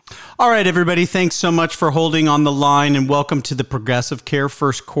All right, everybody, thanks so much for holding on the line and welcome to the Progressive Care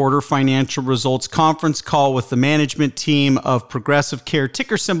First Quarter Financial Results Conference Call with the management team of Progressive Care,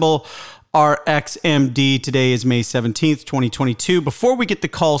 ticker symbol RXMD. Today is May 17th, 2022. Before we get the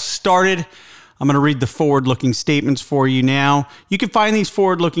call started, I'm going to read the forward-looking statements for you now. You can find these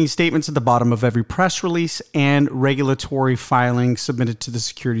forward-looking statements at the bottom of every press release and regulatory filing submitted to the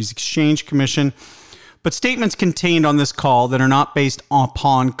Securities Exchange Commission. But statements contained on this call that are not based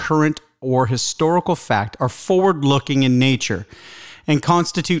upon current or historical fact are forward-looking in nature and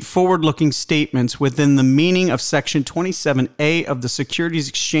constitute forward-looking statements within the meaning of Section 27A of the Securities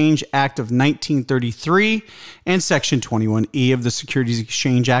Exchange Act of 1933 and Section 21E of the Securities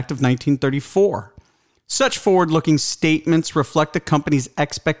Exchange Act of 1934. Such forward-looking statements reflect the company's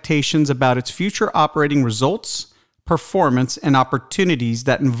expectations about its future operating results, performance, and opportunities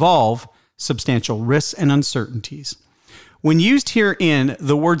that involve substantial risks and uncertainties. When used herein,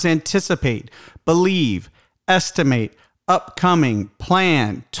 the words anticipate, believe, estimate, upcoming,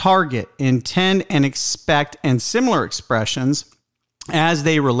 plan, target, intend, and expect, and similar expressions as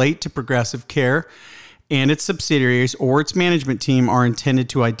they relate to Progressive Care and its subsidiaries or its management team are intended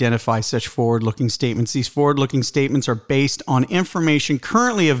to identify such forward-looking statements. These forward-looking statements are based on information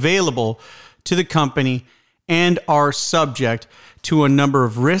currently available to the company and are subject to a number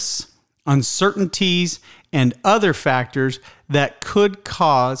of risks, uncertainties, and other factors that could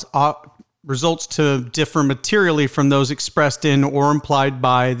cause results to differ materially from those expressed in or implied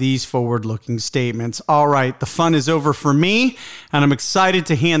by these forward-looking statements. All right, the fun is over for me, and I'm excited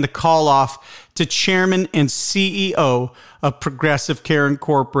to hand the call off to Chairman and CEO of Progressive Care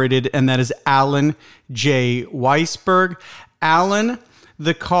Incorporated, and that is Alan J. Weisberg. Alan,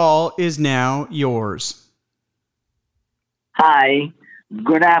 the call is now yours. Hi.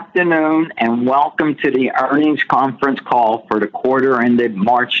 Good afternoon and welcome to the earnings conference call for the quarter ended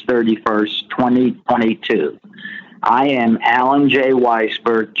March 31st, 2022. I am Alan J.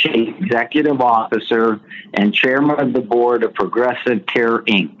 Weisberg, Chief Executive Officer and Chairman of the Board of Progressive Care,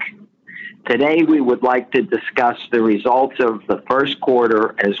 Inc. Today we would like to discuss the results of the first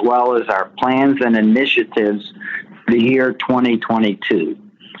quarter as well as our plans and initiatives for the year 2022.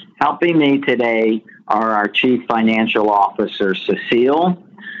 Helping me today are our Chief Financial Officer, Cecile,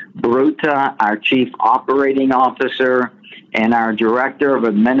 Bruta, our Chief Operating Officer, and our Director of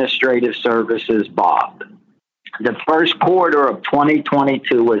Administrative Services, Bob. The first quarter of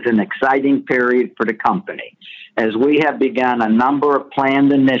 2022 was an exciting period for the company, as we have begun a number of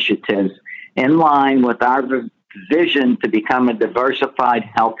planned initiatives in line with our vision to become a diversified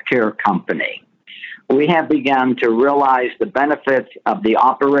healthcare company. We have begun to realize the benefits of the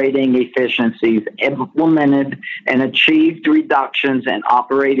operating efficiencies implemented and achieved reductions in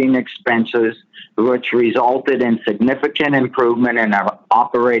operating expenses, which resulted in significant improvement in our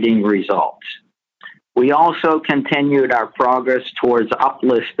operating results. We also continued our progress towards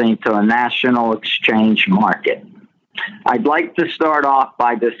uplisting to a national exchange market. I'd like to start off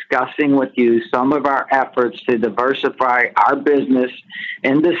by discussing with you some of our efforts to diversify our business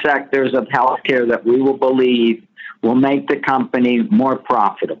into sectors of healthcare that we will believe will make the company more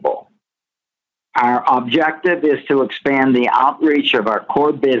profitable. Our objective is to expand the outreach of our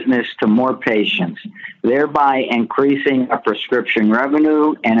core business to more patients, thereby increasing our prescription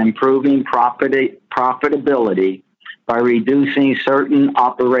revenue and improving profitability by reducing certain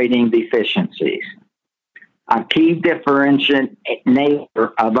operating deficiencies. A key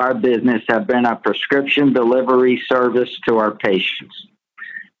differentiator of our business have been our prescription delivery service to our patients.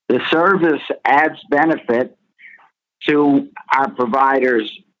 The service adds benefit to our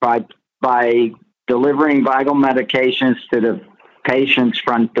providers by delivering vital medications to the patient's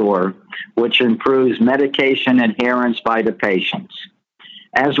front door, which improves medication adherence by the patients.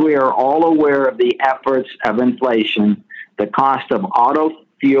 As we are all aware of the efforts of inflation, the cost of auto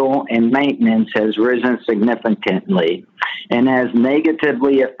fuel and maintenance has risen significantly and has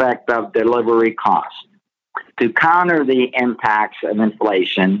negatively affected delivery costs. To counter the impacts of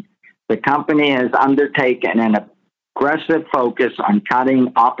inflation, the company has undertaken an aggressive focus on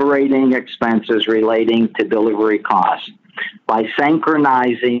cutting operating expenses relating to delivery costs by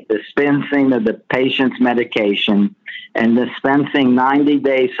synchronizing dispensing of the patient's medication and dispensing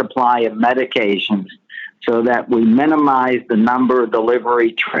 90-day supply of medications so that we minimize the number of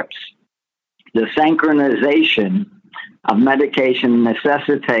delivery trips. The synchronization of medication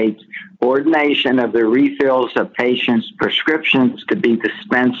necessitates coordination of the refills of patients' prescriptions to be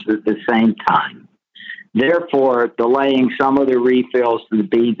dispensed at the same time, therefore delaying some of the refills to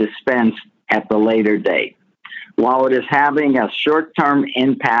be dispensed at the later date. While it is having a short-term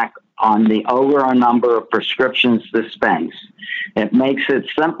impact on the overall number of prescriptions dispensed. It makes it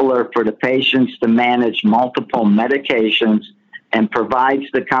simpler for the patients to manage multiple medications and provides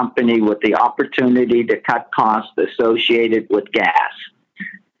the company with the opportunity to cut costs associated with gas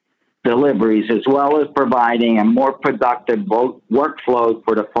deliveries, as well as providing a more productive workflow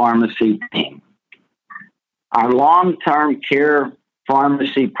for the pharmacy team. Our long-term care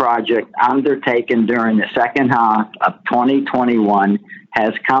pharmacy project undertaken during the second half of 2021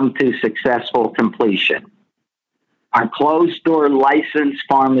 has come to successful completion. Our closed-door licensed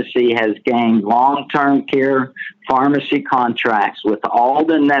pharmacy has gained long-term care pharmacy contracts with all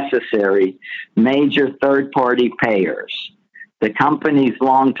the necessary major third-party payers. The company's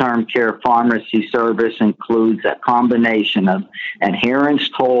long-term care pharmacy service includes a combination of adherence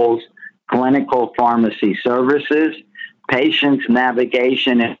tolls, clinical pharmacy services, patients'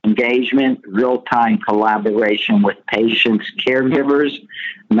 navigation and engagement, real-time collaboration with patients' caregivers,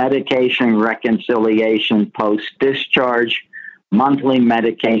 medication reconciliation post-discharge, monthly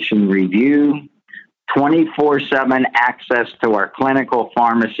medication review, 24/7 access to our clinical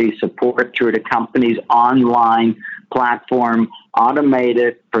pharmacy support through the company's online platform,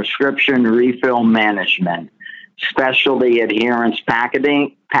 automated prescription refill management, specialty adherence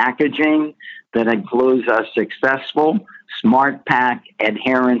packaging that includes a successful Smart Pack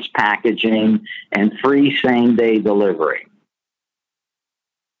adherence packaging and free same-day delivery.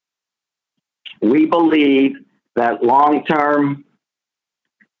 We believe that long-term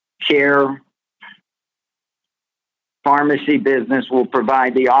care pharmacy business will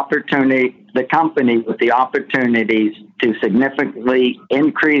provide the company with the opportunities to significantly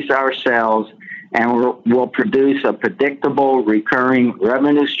increase our sales and will produce a predictable recurring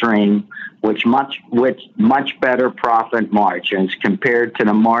revenue stream with much better profit margins compared to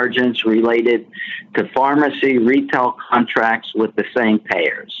the margins related to pharmacy retail contracts with the same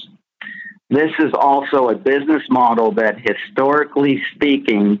payers. This is also a business model that, historically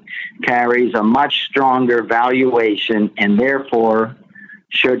speaking, carries a much stronger valuation and therefore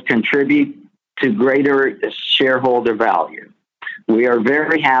should contribute to greater shareholder value. We are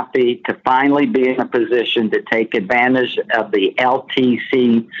very happy to finally be in a position to take advantage of the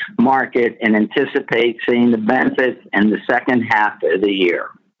LTC market and anticipate seeing the benefits in the second half of the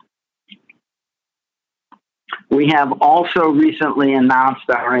year. We have also recently announced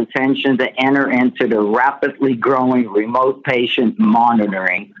our intention to enter into the rapidly growing remote patient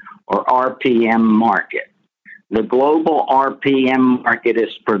monitoring, or RPM, market. The global RPM market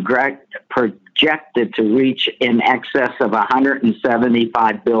is projected to reach in excess of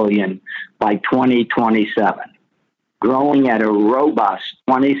 $175 billion by 2027, growing at a robust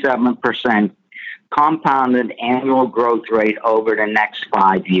 27% compounded annual growth rate over the next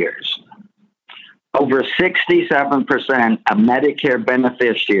 5 years. Over 67% of Medicare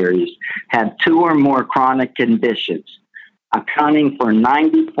beneficiaries have 2 or more chronic conditions, accounting for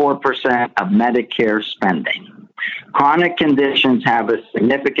 94% of Medicare spending. Chronic conditions have a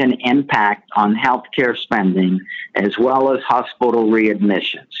significant impact on healthcare spending as well as hospital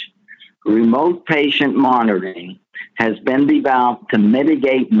readmissions. Remote patient monitoring has been developed to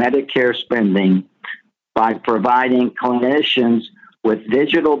mitigate Medicare spending by providing clinicians with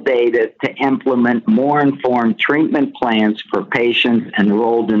digital data to implement more informed treatment plans for patients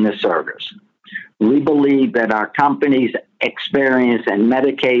enrolled in the service. We believe that our company's experience in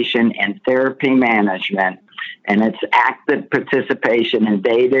medication and therapy management and its active participation in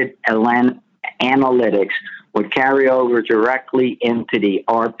data analytics would carry over directly into the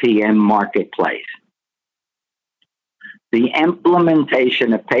RPM marketplace. The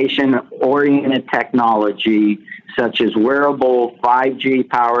implementation of patient-oriented technology, such as wearable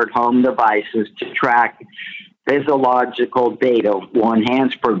 5G-powered home devices to track physiological data, will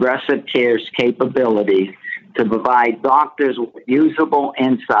enhance Progressive Care's capabilities to provide doctors with usable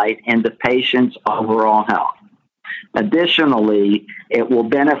insight into patients' overall health. Additionally, it will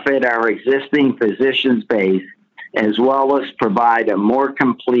benefit our existing physicians base as well as provide a more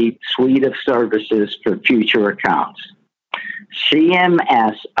complete suite of services for future accounts.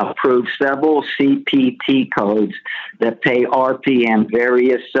 CMS approved several CPT codes that pay RPM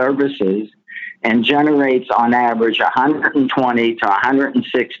various services and generates on average $120 to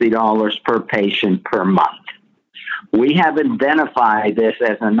 $160 per patient per month. We have identified this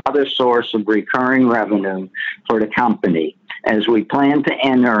as another source of recurring revenue for the company as we plan to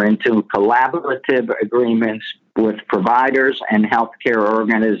enter into collaborative agreements with providers and healthcare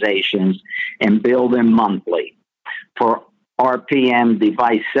organizations and bill them monthly for RPM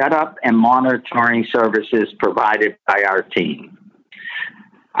device setup and monitoring services provided by our team.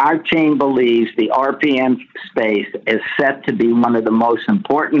 Our team believes the RPM space is set to be one of the most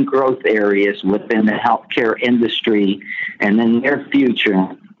important growth areas within the healthcare industry in the near future,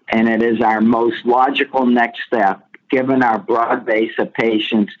 and it is our most logical next step given our broad base of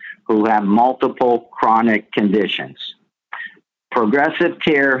patients who have multiple chronic conditions. Progressive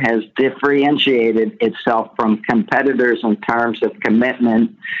Care has differentiated itself from competitors in terms of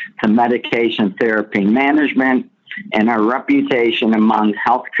commitment to medication therapy management, and our reputation among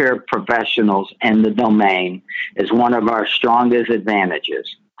healthcare professionals in the domain is one of our strongest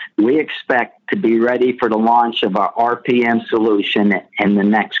advantages. We expect to be ready for the launch of our RPM solution in the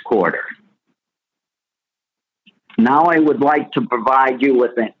next quarter. Now I would like to provide you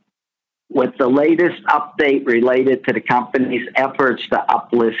with the latest update related to the company's efforts to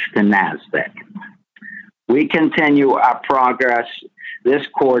uplist to NASDAQ. We continue our progress this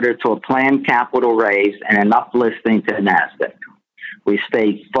quarter to a planned capital raise and an uplisting to NASDAQ. We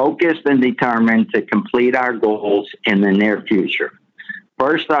stay focused and determined to complete our goals in the near future.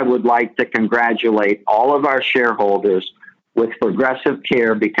 First, I would like to congratulate all of our shareholders with Progressive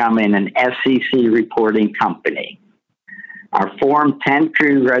Care becoming an SEC reporting company. Our Form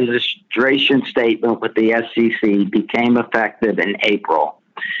 10-Q registration statement with the SEC became effective in April,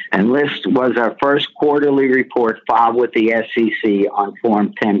 and this was our first quarterly report filed with the SEC on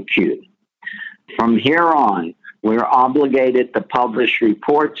Form 10-Q. From here on, we're obligated to publish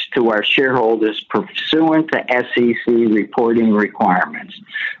reports to our shareholders pursuant to SEC reporting requirements,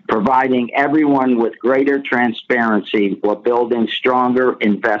 providing everyone with greater transparency while building stronger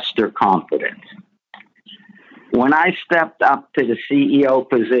investor confidence. When I stepped up to the CEO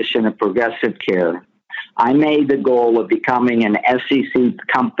position of Progressive Care, I made the goal of becoming an SEC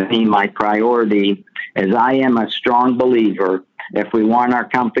company my priority, as I am a strong believer if we want our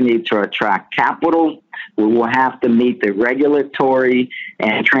company to attract capital, we will have to meet the regulatory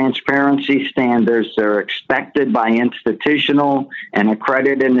and transparency standards that are expected by institutional and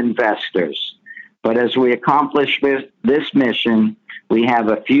accredited investors. But as we accomplish this mission, we have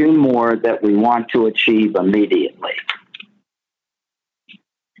a few more that we want to achieve immediately.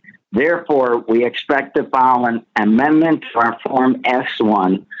 Therefore, we expect to file an amendment to our Form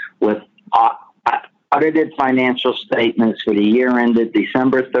S-1 with audited financial statements for the year ended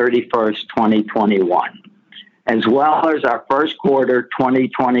December 31st, 2021, as well as our first quarter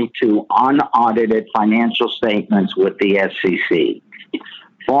 2022 unaudited financial statements with the SEC.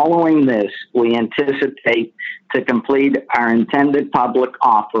 Following this, we anticipate to complete our intended public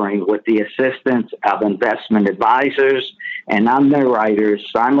offering with the assistance of investment advisors and underwriters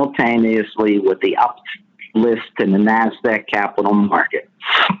simultaneously with the uplist in the NASDAQ capital market.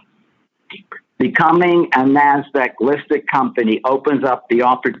 Becoming a NASDAQ-listed company opens up the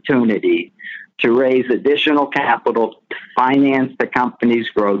opportunity to raise additional capital to finance the company's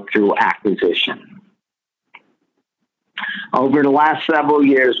growth through acquisition. Over the last several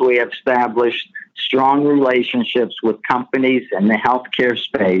years, we have established strong relationships with companies in the healthcare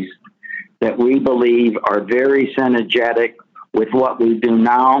space that we believe are very synergetic with what we do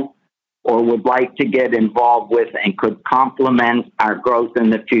now or would like to get involved with and could complement our growth in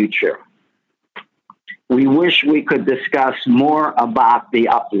the future. We wish we could discuss more about the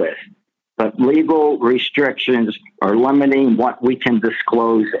uplist, but legal restrictions are limiting what we can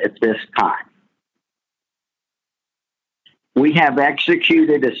disclose at this time. We have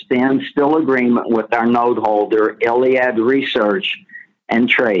executed a standstill agreement with our note holder, Iliad Research and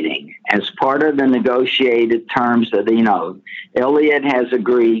Trading. As part of the negotiated terms of the note, Iliad has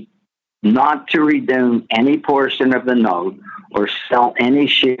agreed not to redeem any portion of the note or sell any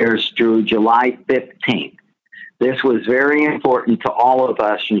shares through July 15th. This was very important to all of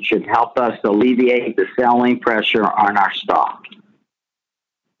us and should help us alleviate the selling pressure on our stock.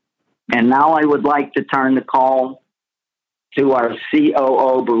 And now I would like to turn the call to our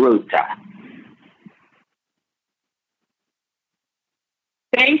COO, Baruta.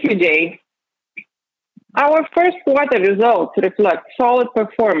 Thank you, Jay. Our first quarter results reflect solid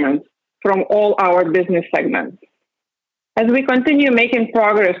performance from all our business segments. As we continue making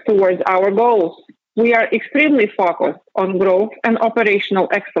progress towards our goals, we are extremely focused on growth and operational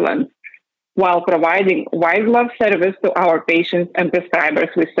excellence while providing white glove service to our patients and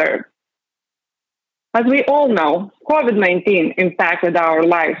prescribers we serve. As we all know, COVID-19 impacted our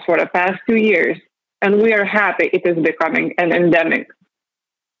lives for the past 2 years, and we are happy it is becoming an endemic.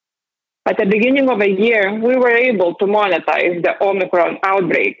 At the beginning of the year, we were able to monetize the Omicron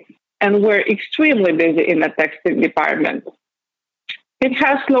outbreak, and we're extremely busy in the testing department. It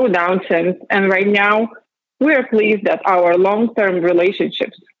has slowed down since, and right now, we are pleased that our long-term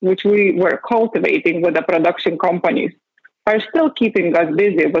relationships, which we were cultivating with the production companies, are still keeping us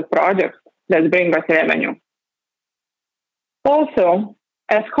busy with projects that bring us revenue. Also,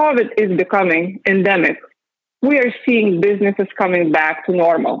 as COVID is becoming endemic, we are seeing businesses coming back to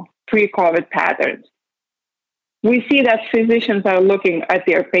normal, pre-COVID patterns. We see that physicians are looking at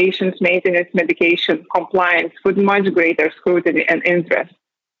their patients' maintenance medication compliance with much greater scrutiny and interest.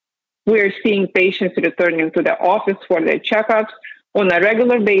 We are seeing patients returning to the office for their checkups on a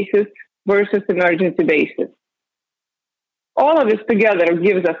regular basis versus emergency basis. All of this together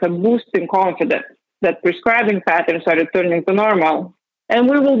gives us a boost in confidence that prescribing patterns are returning to normal, and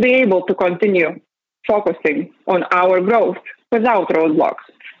we will be able to continue focusing on our growth without roadblocks,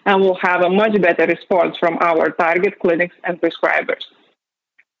 and will have a much better response from our target clinics and prescribers.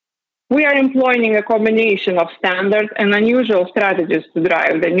 We are employing a combination of standard and unusual strategies to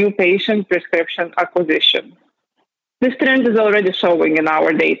drive the new patient prescription acquisition. This trend is already showing in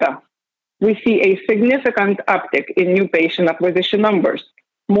our data. We see a significant uptick in new patient acquisition numbers,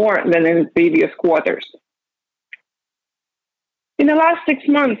 more than in previous quarters. In the last 6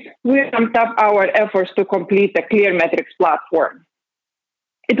 months, we ramped up our efforts to complete the ClearMetrics platform.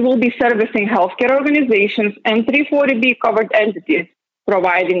 It will be servicing healthcare organizations and 340B covered entities,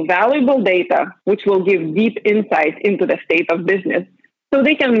 providing valuable data which will give deep insight into the state of business so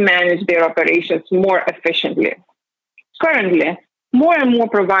they can manage their operations more efficiently. Currently, more and more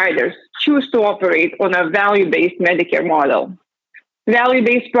providers choose to operate on a value-based Medicare model.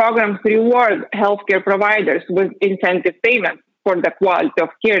 Value-based programs reward healthcare providers with incentive payments for the quality of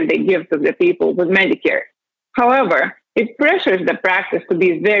care they give to the people with Medicare. However, it pressures the practice to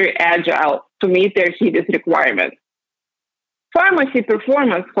be very agile to meet their HEDIS requirements. Pharmacy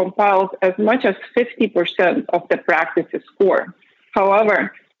performance compiles as much as 50% of the practice's score.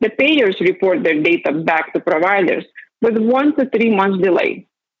 However, the payers report their data back to providers with 1 to 3 months delay,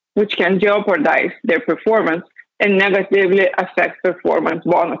 which can jeopardize their performance and negatively affect performance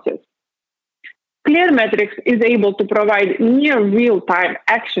bonuses. ClearMetrics is able to provide near real-time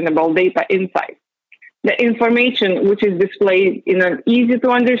actionable data insights. The information which is displayed in an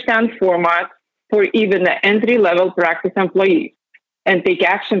easy-to-understand format for even the entry-level practice employees, and take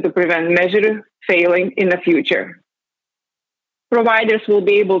action to prevent measure failing in the future. Providers will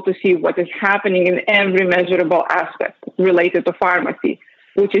be able to see what is happening in every measurable aspect related to pharmacy,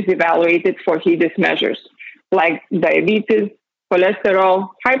 which is evaluated for HEDIS measures, like diabetes, cholesterol,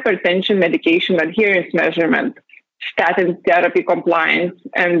 hypertension medication adherence measurement, statin therapy compliance,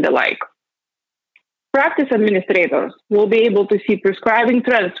 and the like. Practice administrators will be able to see prescribing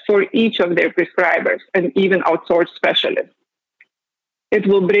trends for each of their prescribers and even outsourced specialists. It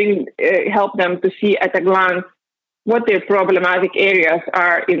will help them to see at a glance what their problematic areas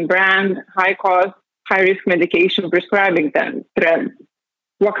are in brand, high-cost, high-risk medication prescribing trends,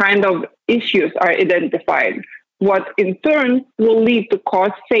 what kind of issues are identified, what in turn will lead to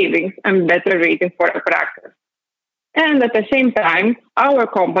cost savings and better rating for the practice. And at the same time, our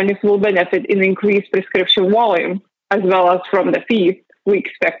companies will benefit in increased prescription volume, as well as from the fees we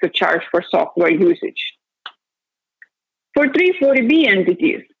expect to charge for software usage. For 340B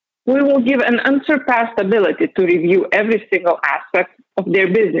entities, we will give an unsurpassed ability to review every single aspect of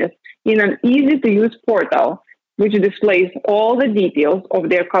their business in an easy-to-use portal, which displays all the details of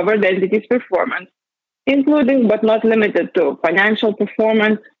their covered entities' performance, including but not limited to financial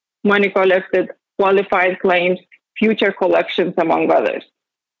performance, money collected, qualified claims, future collections, among others.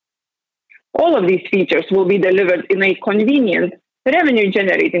 All of these features will be delivered in a convenient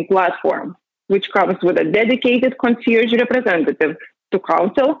revenue-generating platform, which comes with a dedicated concierge representative to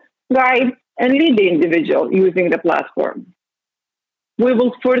counsel, guide, and lead the individual using the platform. We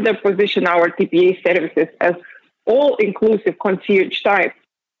will further position our TPA services as all-inclusive concierge type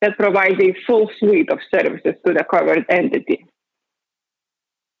that provides a full suite of services to the covered entity.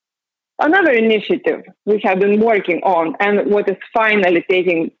 Another initiative we have been working on, and what is finally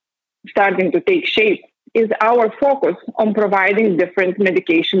starting to take shape, is our focus on providing different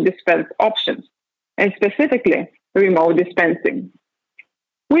medication dispense options, and specifically remote dispensing.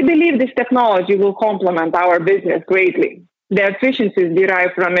 We believe this technology will complement our business greatly. The efficiencies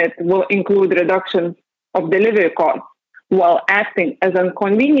derived from it will include reduction of delivery costs, while acting as a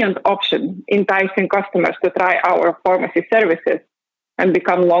convenient option, enticing customers to try our pharmacy services and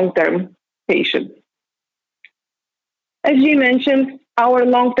become long-term patients. As G mentioned, our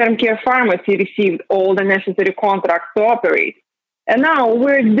long-term care pharmacy received all the necessary contracts to operate, and now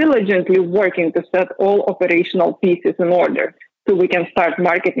we're diligently working to set all operational pieces in order so we can start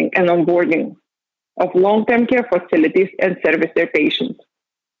marketing and onboarding of long-term care facilities and service their patients.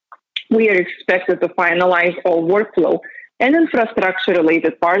 We are expected to finalize all workflow and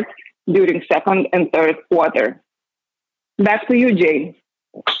infrastructure-related parts during second and third quarter. Back to you, Jay.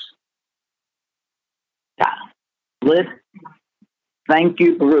 Thank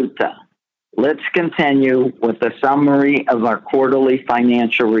you, Ruta. Let's continue with a summary of our quarterly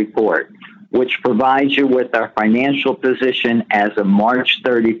financial report, which provides you with our financial position as of March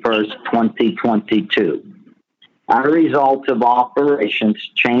 31st, 2022. Our results of operations,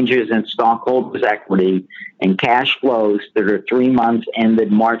 changes in stockholders' equity, and cash flows that are 3 months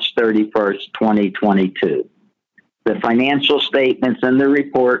ended March 31st, 2022. The financial statements in the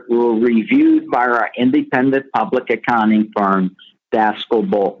report were reviewed by our independent public accounting firm, Daskell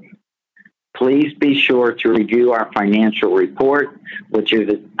Bolton. Please be sure to review our financial report, which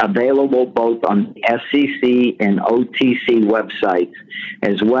is available both on the SEC and OTC websites,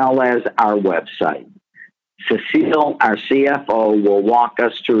 as well as our website. Cecile, our CFO, will walk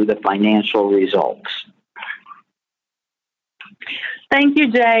us through the financial results. Thank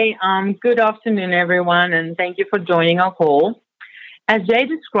you, Jay. Good afternoon, everyone, and thank you for joining our call. As Jay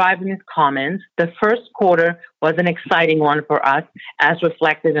described in his comments, the first quarter was an exciting one for us, as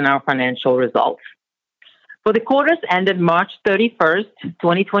reflected in our financial results. For the quarters ended March 31st,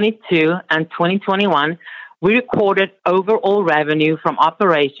 2022 and 2021, we recorded overall revenue from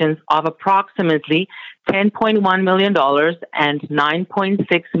operations of approximately $10.1 million and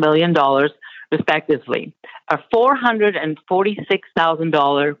 $9.6 million, respectively, a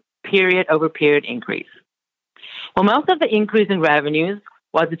 $446,000 period-over-period increase. Well, most of the increase in revenues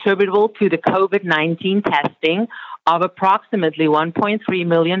was attributable to the COVID-19 testing of approximately $1.3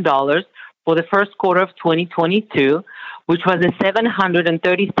 million for the first quarter of 2022, which was a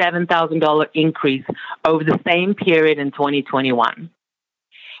 $737,000 increase over the same period in 2021.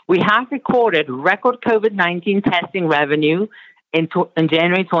 We have recorded record COVID-19 testing revenue in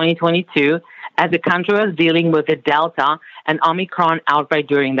January 2022 as the country was dealing with the Delta and Omicron outbreak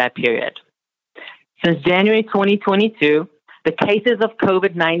during that period. Since January 2022, the cases of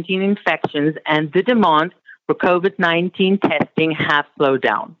COVID-19 infections and the demand for COVID-19 testing have slowed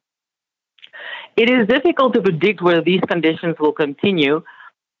down. It is difficult to predict whether these conditions will continue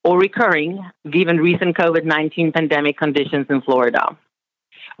or recurring given recent COVID-19 pandemic conditions in Florida.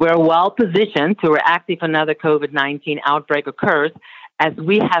 We are well positioned to react if another COVID-19 outbreak occurs, as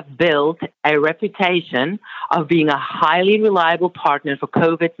we have built a reputation of being a highly reliable partner for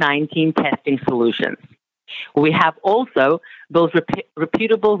COVID-19 testing solutions. We have also built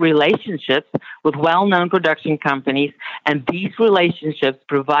reputable relationships with well-known production companies, and these relationships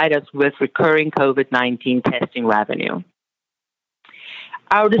provide us with recurring COVID-19 testing revenue.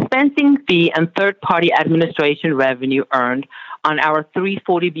 Our dispensing fee and third-party administration revenue earned on our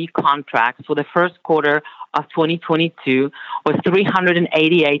 340B contracts for the first quarter of 2022 was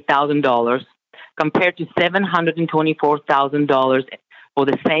 $388,000 compared to $724,000 for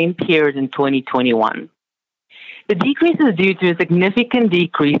the same period in 2021. The decrease is due to a significant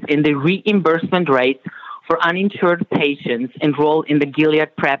decrease in the reimbursement rates for uninsured patients enrolled in the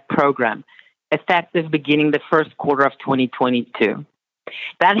Gilead PrEP program, effective beginning the first quarter of 2022.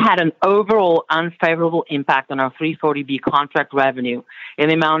 That had an overall unfavorable impact on our 340B contract revenue in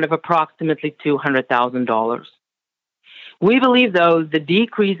the amount of approximately $200,000. We believe, though, the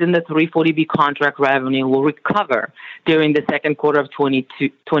decrease in the 340B contract revenue will recover during the second quarter of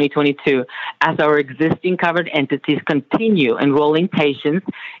 2022 as our existing covered entities continue enrolling patients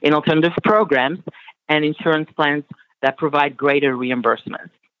in alternative programs and insurance plans that provide greater reimbursements.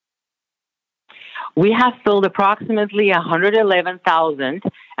 We have filled approximately 111,000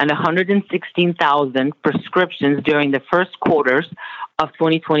 and 116,000 prescriptions during the first quarters of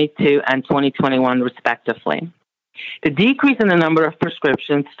 2022 and 2021, respectively. The decrease in the number of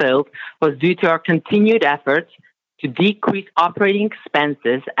prescriptions filled was due to our continued efforts to decrease operating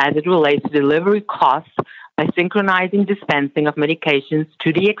expenses as it relates to delivery costs by synchronizing dispensing of medications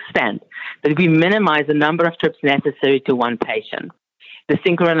to the extent that we minimize the number of trips necessary to one patient. The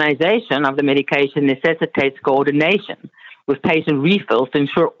synchronization of the medication necessitates coordination with patient refills to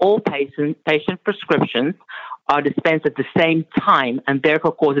ensure all patient prescriptions are dispensed at the same time and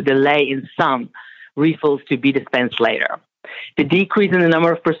therefore cause a delay in some refills to be dispensed later. The decrease in the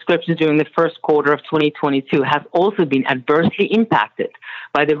number of prescriptions during the first quarter of 2022 has also been adversely impacted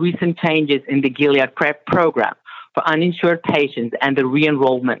by the recent changes in the Gilead PrEP program for uninsured patients and the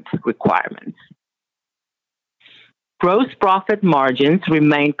re-enrollment requirements. Gross profit margins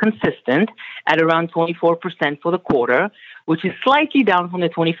remain consistent at around 24% for the quarter, which is slightly down from the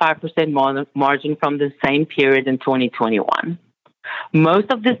 25% margin from the same period in 2021.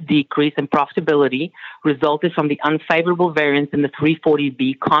 Most of this decrease in profitability resulted from the unfavorable variance in the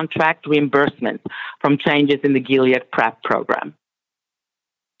 340B contract reimbursement from changes in the Gilead PrEP program.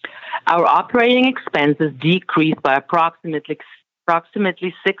 Our operating expenses decreased by approximately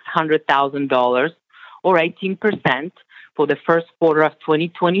 $600,000 or 18% for the first quarter of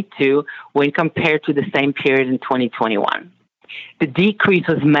 2022 when compared to the same period in 2021. The decrease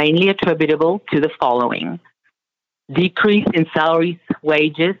was mainly attributable to the following: decrease in salaries,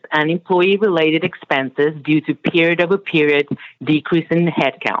 wages, and employee-related expenses due to period-over-period decrease in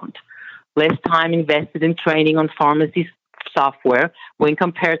headcount, less time invested in training on pharmacy software when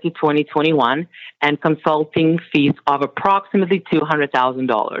compared to 2021, and consulting fees of approximately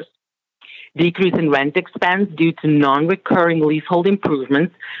 $200,000. Decrease in rent expense due to non-recurring leasehold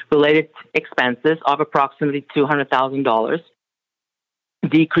improvements related expenses of approximately $200,000.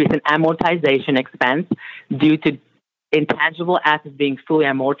 Decrease in amortization expense due to intangible assets being fully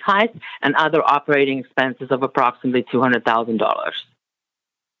amortized and other operating expenses of approximately $200,000.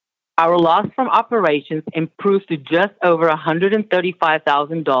 Our loss from operations improved to just over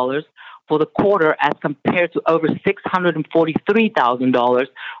 $135,000 for the quarter as compared to over $643,000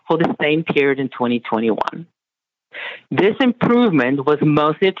 for the same period in 2021. This improvement was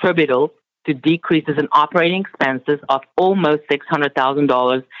mostly attributable to decreases in operating expenses of almost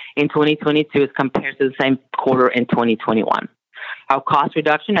 $600,000 in 2022 as compared to the same quarter in 2021. Our cost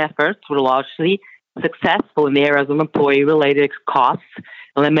reduction efforts were largely successful in the areas of employee-related costs,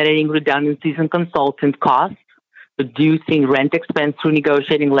 eliminating redundancies and consultant costs, reducing rent expense through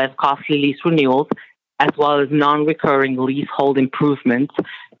negotiating less costly lease renewals, as well as non-recurring leasehold improvements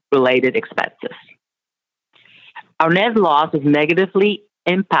related expenses. Our net loss was negatively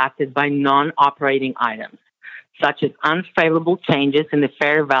impacted by non-operating items, such as unfavorable changes in the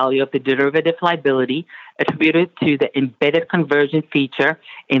fair value of the derivative liability attributed to the embedded conversion feature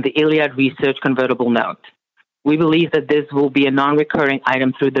in the Iliad Research convertible note. We believe that this will be a non-recurring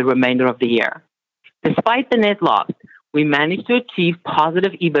item through the remainder of the year. Despite the net loss, we managed to achieve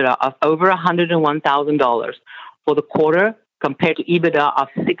positive EBITDA of over $101,000 for the quarter compared to EBITDA of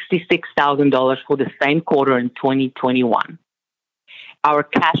 $66,000 for the same quarter in 2021. Our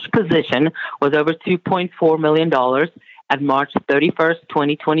cash position was over $2.4 million at March 31st,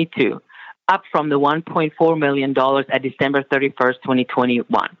 2022, up from the $1.4 million at December 31st,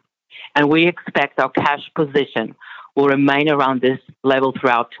 2021. And we expect our cash position will remain around this level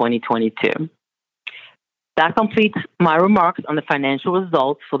throughout 2022. That completes my remarks on the financial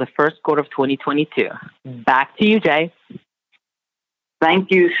results for the first quarter of 2022. Back to you, Jay. Thank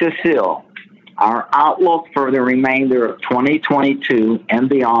you, Cecile. Our outlook for the remainder of 2022 and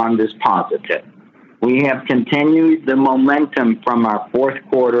beyond is positive. We have continued the momentum from our fourth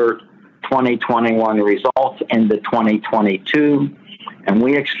quarter 2021 results into 2022, and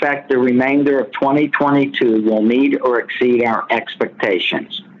we expect the remainder of 2022 will meet or exceed our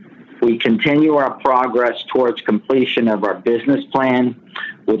expectations. We continue our progress towards completion of our business plan,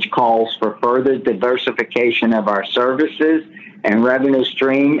 which calls for further diversification of our services and revenue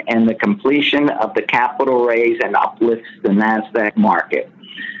stream and the completion of the capital raise and uplifts the NASDAQ market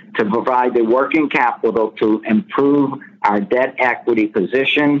to provide the working capital to improve our debt equity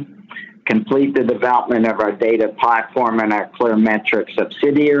position, complete the development of our data platform and our ClearMetrics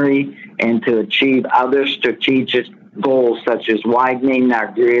subsidiary, and to achieve other strategic goals such as widening our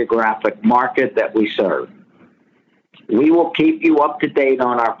geographic market that we serve. We will keep you up to date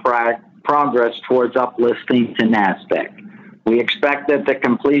on our progress towards uplisting to NASDAQ. We expect that the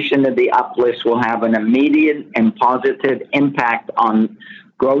completion of the uplist will have an immediate and positive impact on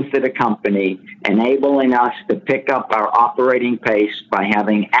growth of the company, enabling us to pick up our operating pace by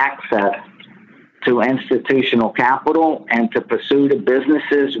having access to institutional capital and to pursue the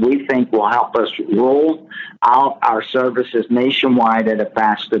businesses we think will help us roll out our services nationwide at a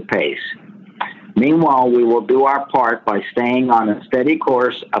faster pace. Meanwhile, we will do our part by staying on a steady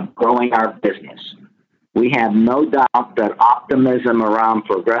course of growing our business. We have no doubt that optimism around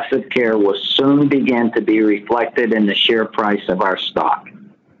Progressive Care will soon begin to be reflected in the share price of our stock.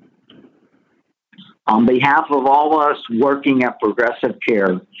 On behalf of all of us working at Progressive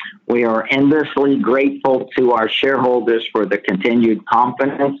Care, we are endlessly grateful to our shareholders for the continued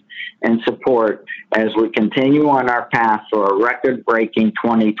confidence and support as we continue on our path for a record-breaking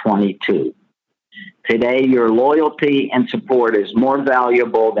 2022. Today, your loyalty and support is more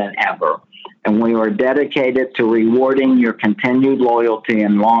valuable than ever, and we are dedicated to rewarding your continued loyalty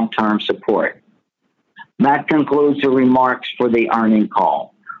and long-term support. That concludes the remarks for the earnings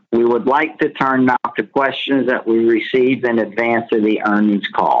call. We would like to turn now to questions that we received in advance of the earnings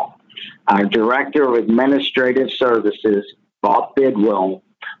call. Our Director of Administrative Services, Bob Bidwell,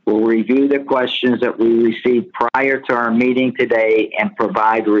 will review the questions that we received prior to our meeting today and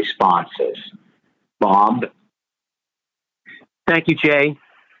provide responses. Bob? Thank you, Jay.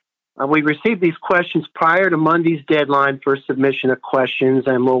 We received these questions prior to Monday's deadline for submission of questions,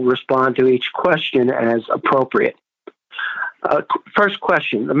 and we'll respond to each question as appropriate. First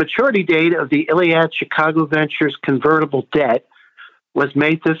question. The maturity date of the Iliad Chicago Ventures convertible debt was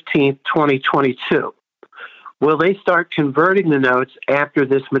May 15th, 2022. Will they start converting the notes after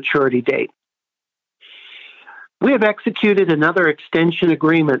this maturity date? We have executed another extension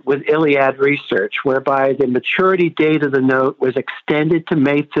agreement with Iliad Research, whereby the maturity date of the note was extended to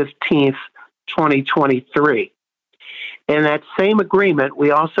May 15th, 2023. In that same agreement, we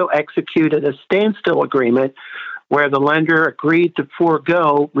also executed a standstill agreement where the lender agreed to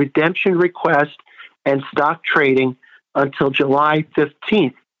forego redemption request and stock trading until July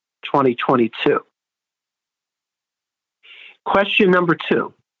 15th, 2022. Question number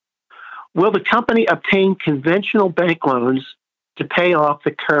 2. Will the company obtain conventional bank loans to pay off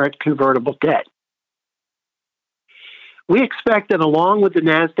the current convertible debt? We expect that along with the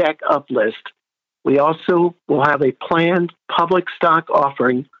NASDAQ uplist, we also will have a planned public stock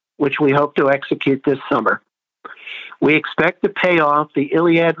offering, which we hope to execute this summer. We expect to pay off the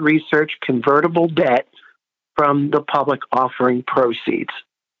Iliad Research convertible debt from the public offering proceeds.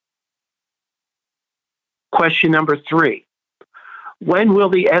 Question number 3. When will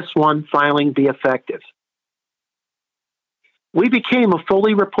the S-1 filing be effective? We became a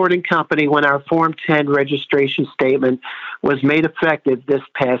fully reporting company when our Form 10 registration statement was made effective this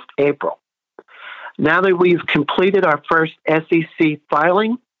past April. Now that we've completed our first SEC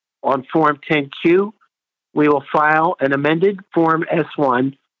filing on Form 10Q, we will file an amended Form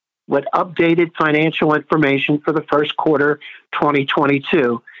S-1 with updated financial information for the first quarter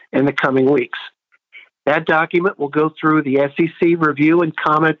 2022 in the coming weeks. That document will go through the SEC review and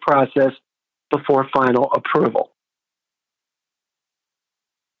comment process before final approval.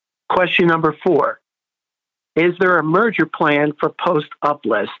 Question number 4. Is there a merger plan for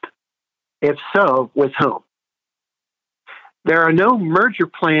post-uplist? If so, with whom? There are no merger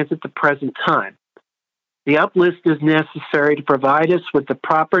plans at the present time. The uplist is necessary to provide us with the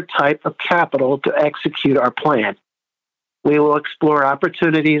proper type of capital to execute our plan. We will explore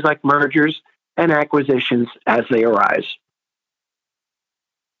opportunities like mergers and acquisitions as they arise.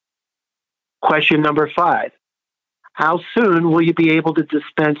 Question number 5. How soon will you be able to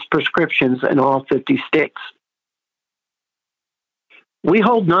dispense prescriptions in all 50 states? We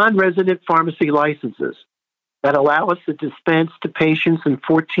hold non-resident pharmacy licenses that allow us to dispense to patients in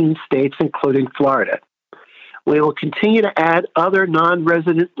 14 states, including Florida. We will continue to add other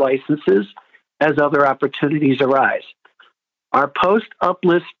non-resident licenses as other opportunities arise. Our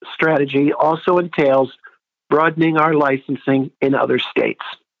post-uplist strategy also entails broadening our licensing in other states.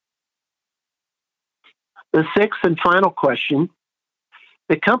 The 6th and final question.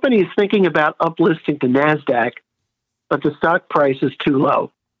 The company is thinking about uplisting to NASDAQ, but the stock price is too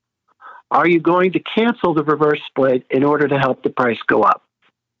low. Are you going to cancel the reverse split in order to help the price go up?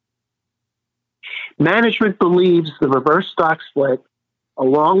 Management believes the reverse stock split,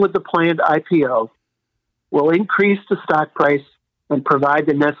 along with the planned IPO, will increase the stock price and provide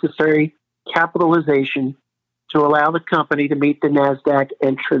the necessary capitalization to allow the company to meet the NASDAQ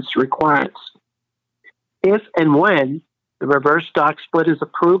entrance requirements. If and when the reverse stock split is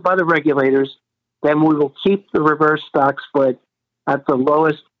approved by the regulators, then we will keep the reverse stock split at the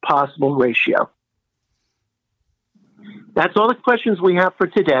lowest possible ratio. That's all the questions we have for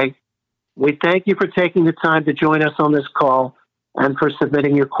today. We thank you for taking the time to join us on this call and for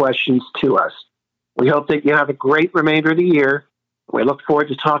submitting your questions to us. We hope that you have a great remainder of the year. We look forward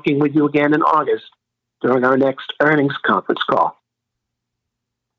to talking with you again in August during our next earnings conference call.